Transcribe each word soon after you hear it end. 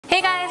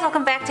Hey guys,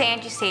 welcome back to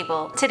Angie's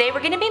Table. Today we're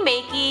going to be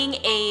making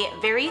a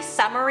very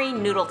summery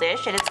noodle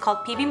dish, and it's called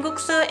bibim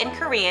in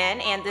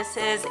Korean, and this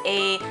is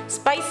a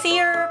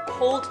spicier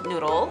cold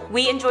noodle.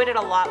 We enjoyed it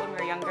a lot when we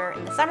were younger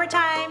in the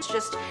summertime. It's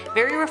just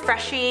very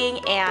refreshing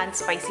and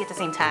spicy at the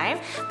same time,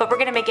 but we're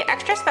going to make it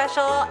extra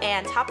special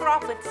and top it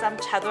off with some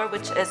chador,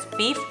 which is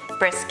beef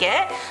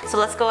brisket. So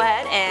let's go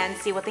ahead and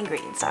see what the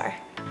ingredients are.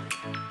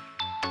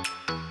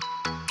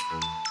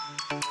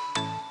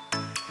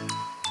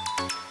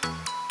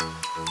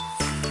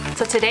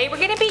 So today we're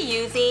going to be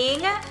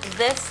using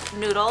this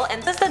noodle,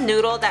 and this is the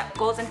noodle that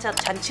goes into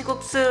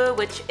guksu,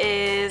 which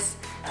is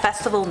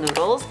festival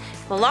noodles.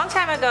 A long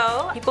time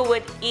ago, people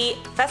would eat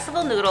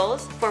festival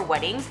noodles for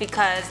weddings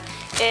because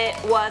it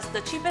was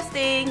the cheapest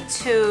thing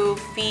to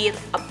feed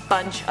a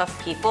bunch of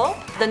people.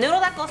 The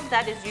noodle that goes into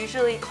that is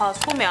usually called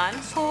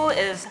someon. So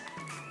is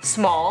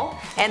small,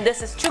 and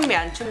this is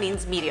jungmyeon. Jung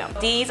means medium.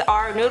 These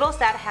are noodles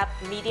that have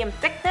medium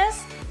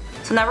thickness.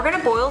 So now we're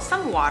gonna boil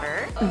some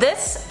water.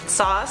 This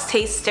sauce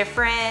tastes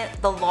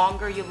different the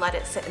longer you let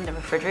it sit in the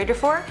refrigerator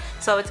for.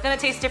 So it's gonna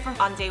taste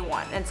different on day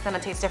 1, and it's gonna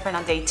taste different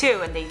on day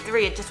 2 and day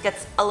 3. It just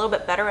gets a little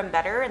bit better and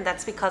better, and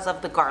that's because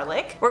of the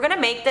garlic. We're gonna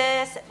make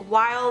this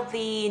while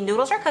the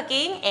noodles are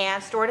cooking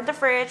and store it in the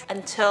fridge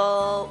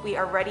until we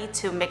are ready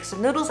to mix the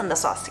noodles and the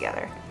sauce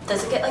together.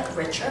 Does it get like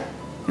richer?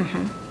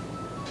 Mm-hmm.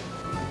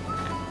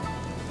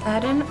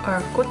 Add in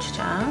our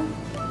gochujang.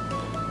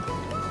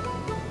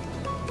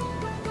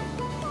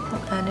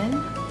 Add in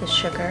the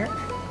sugar.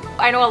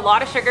 I know a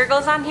lot of sugar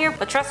goes on here,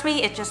 but trust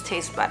me, it just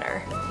tastes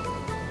better.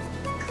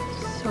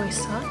 Soy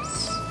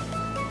sauce.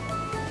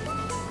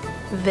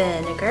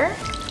 Vinegar.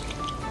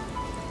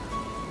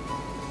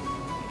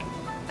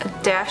 A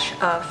dash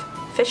of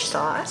fish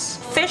sauce.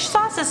 Fish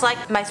sauce is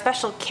like my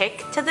special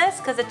kick to this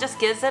because it just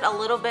gives it a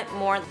little bit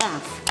more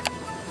oomph.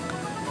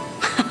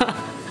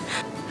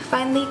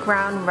 Finely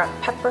ground red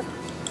pepper.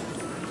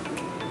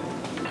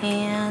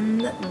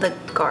 And the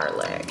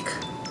garlic.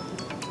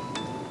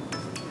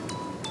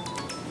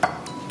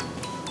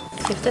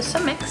 Give this a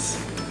mix.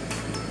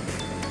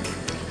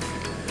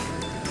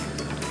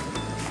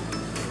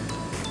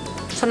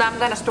 So now I'm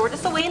gonna store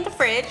this away in the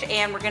fridge,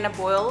 and we're gonna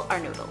boil our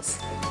noodles.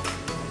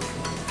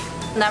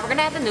 Now we're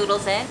gonna add the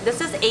noodles in.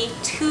 This is a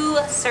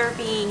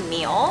 2-serving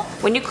meal.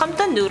 When you clump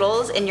the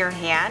noodles in your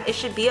hand, it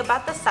should be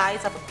about the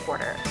size of a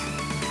quarter.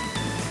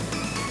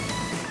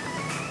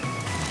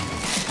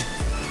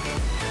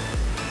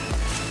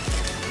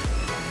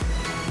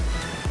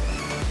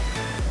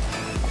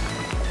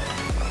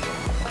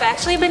 I've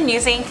actually been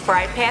using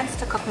fried pans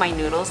to cook my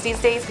noodles these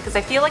days because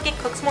I feel like it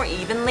cooks more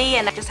evenly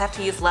and I just have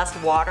to use less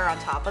water on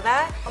top of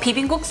that.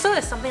 Bi빔국수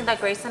is something that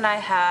Grace and I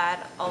had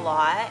a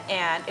lot,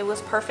 and it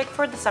was perfect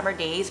for the summer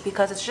days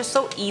because it's just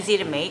so easy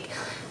to make.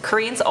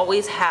 Koreans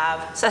always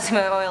have sesame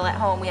oil at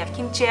home, we have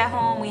kimchi at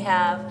home, we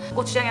have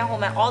gochujang at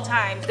home at all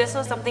times. This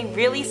was something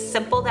really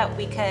simple that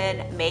we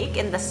can make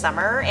in the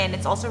summer, and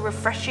it's also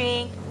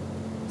refreshing.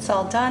 It's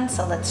all done,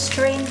 so let's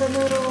strain the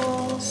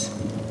noodles.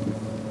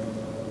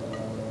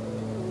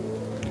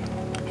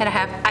 And I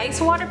have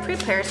ice water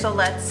prepared, so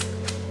let's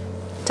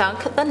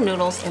dunk the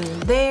noodles in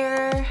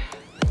there.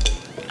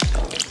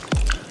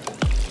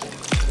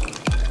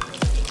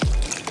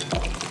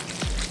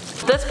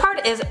 This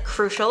part is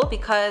crucial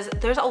because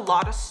there's a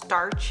lot of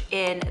starch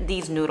in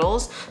these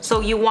noodles, so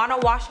you want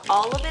to wash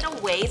all of it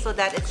away so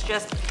that it's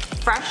just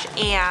fresh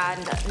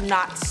and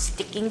not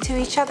sticking to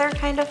each other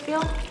kind of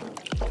feel.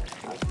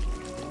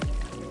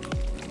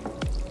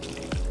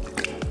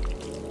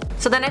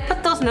 So then I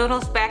put those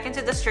noodles back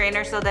into the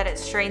strainer so that it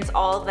strains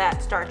all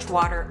that starch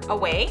water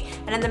away.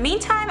 And in the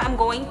meantime, I'm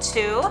going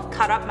to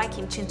cut up my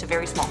kimchi into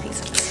very small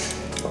pieces.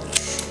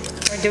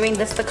 We're doing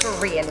this the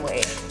Korean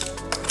way.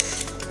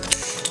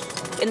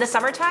 In the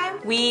summertime,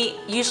 we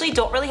usually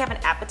don't really have an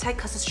appetite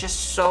because it's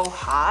just so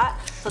hot.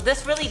 So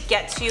this really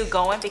gets you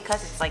going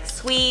because it's like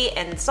sweet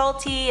and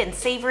salty and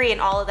savory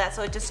and all of that,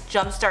 so it just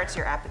jumpstarts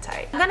your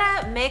appetite. I'm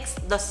gonna mix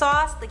the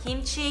sauce, the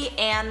kimchi,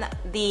 and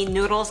the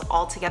noodles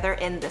all together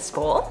in this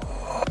bowl.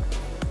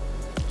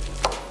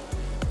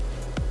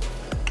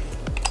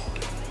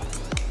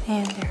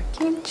 And their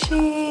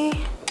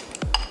kimchi.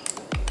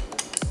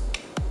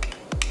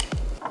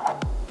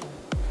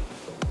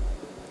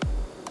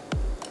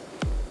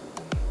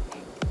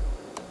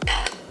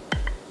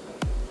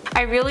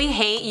 I really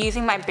hate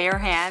using my bare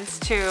hands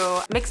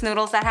to mix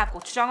noodles that have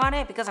gochujang on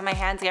it because my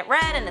hands get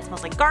red and it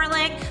smells like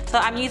garlic, so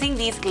I'm using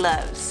these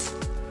gloves.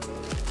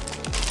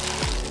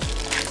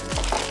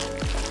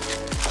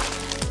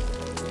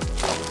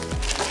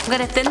 I'm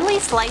gonna thinly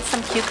slice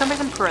some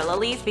cucumbers and perilla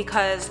leaves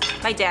because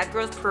my dad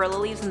grows perilla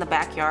leaves in the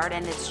backyard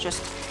and it's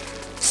just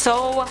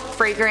so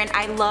fragrant.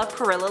 I love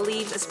perilla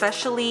leaves,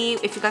 especially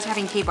if you guys are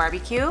having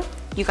KBBQ.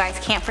 You guys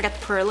can't forget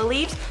the perilla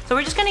leaves. So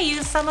we're just gonna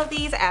use some of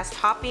these as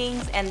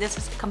toppings, and this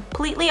is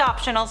completely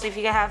optional. So if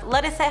you have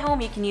lettuce at home,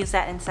 you can use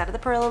that instead of the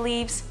perilla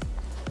leaves.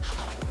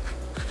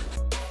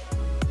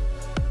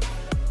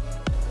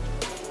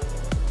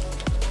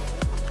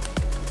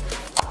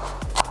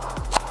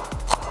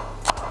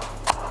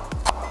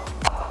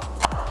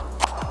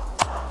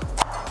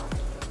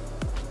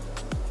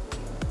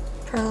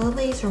 Perilla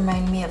leaves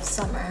remind me of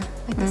summer,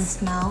 like the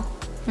smell.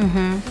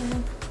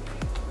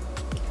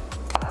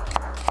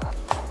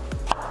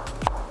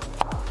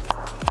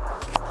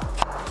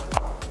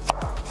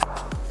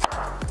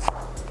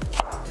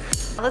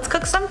 Let's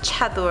cook some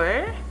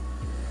chadur.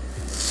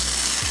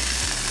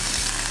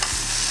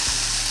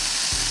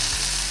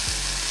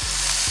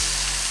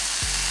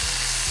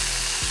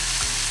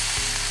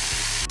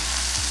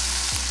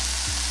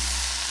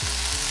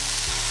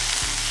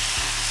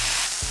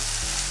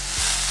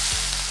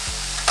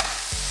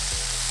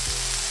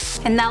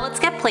 And now let's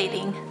get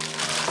plating. Okay,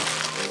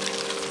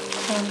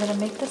 I'm gonna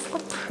make this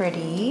look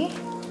pretty.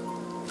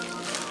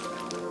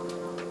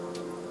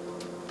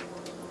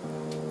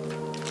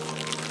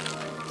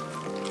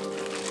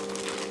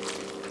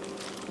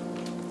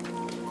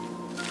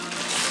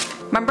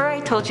 Remember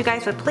I told you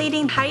guys with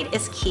plating, height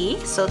is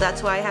key, so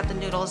that's why I have the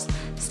noodles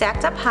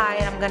stacked up high,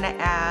 and I'm gonna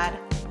add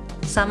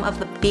some of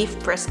the beef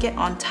brisket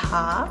on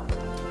top.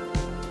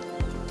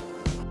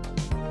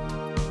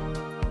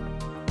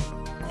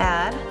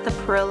 Add the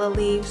perilla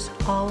leaves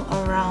all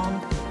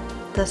around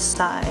the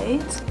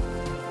sides.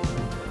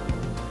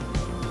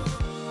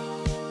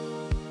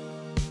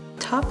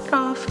 Top it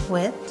off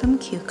with some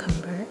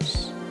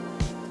cucumbers.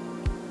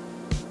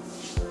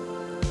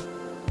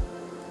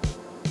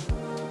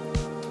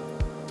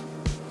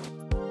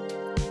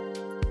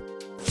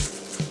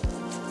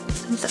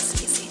 Some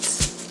sesame seeds.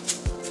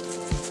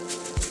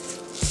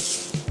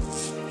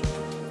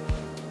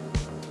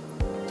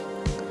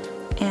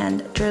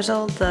 And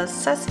drizzle the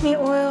sesame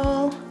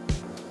oil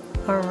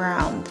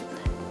around.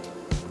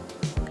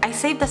 I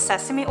saved the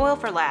sesame oil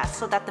for last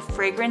so that the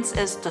fragrance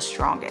is the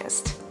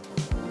strongest.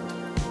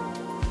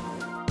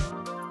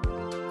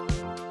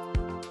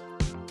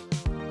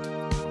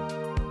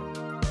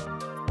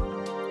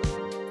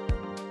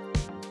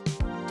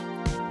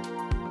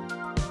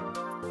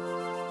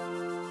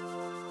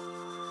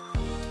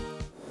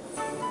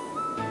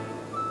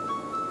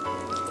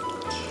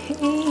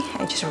 Okay,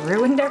 I just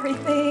ruined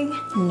everything.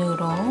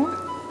 Noodle.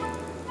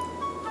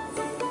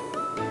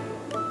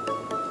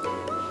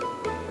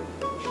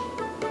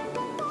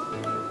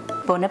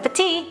 Bon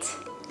appetit!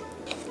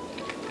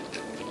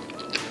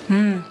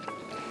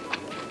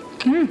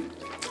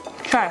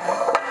 Try.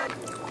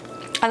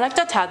 I like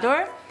the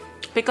chadur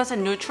because it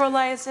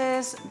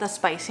neutralizes the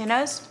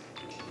spiciness.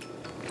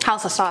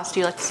 How's the sauce?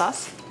 Do you like the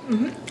sauce?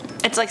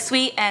 It's like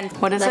sweet and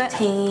what is it?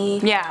 Tangy.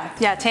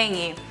 Yeah,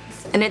 tangy.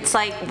 And it's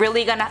like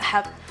really gonna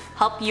help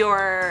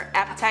your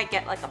appetite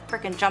get like a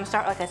freaking jump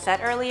start, like I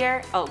said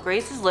earlier. Oh,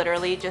 Grace is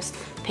literally just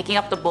picking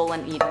up the bowl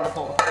and eating the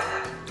whole.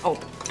 Oh.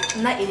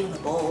 I'm not eating the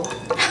bowl.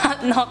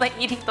 No, like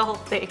eating the whole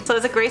thing. So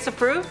is it Grace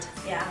approved?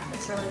 Yeah,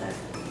 it's really good.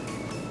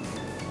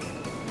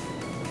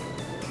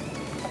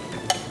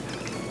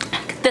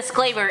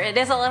 Disclaimer, it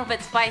is a little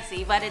bit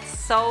spicy, but it's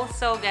so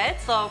good.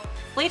 So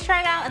please try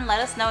it out and let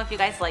us know if you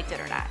guys liked it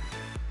or not.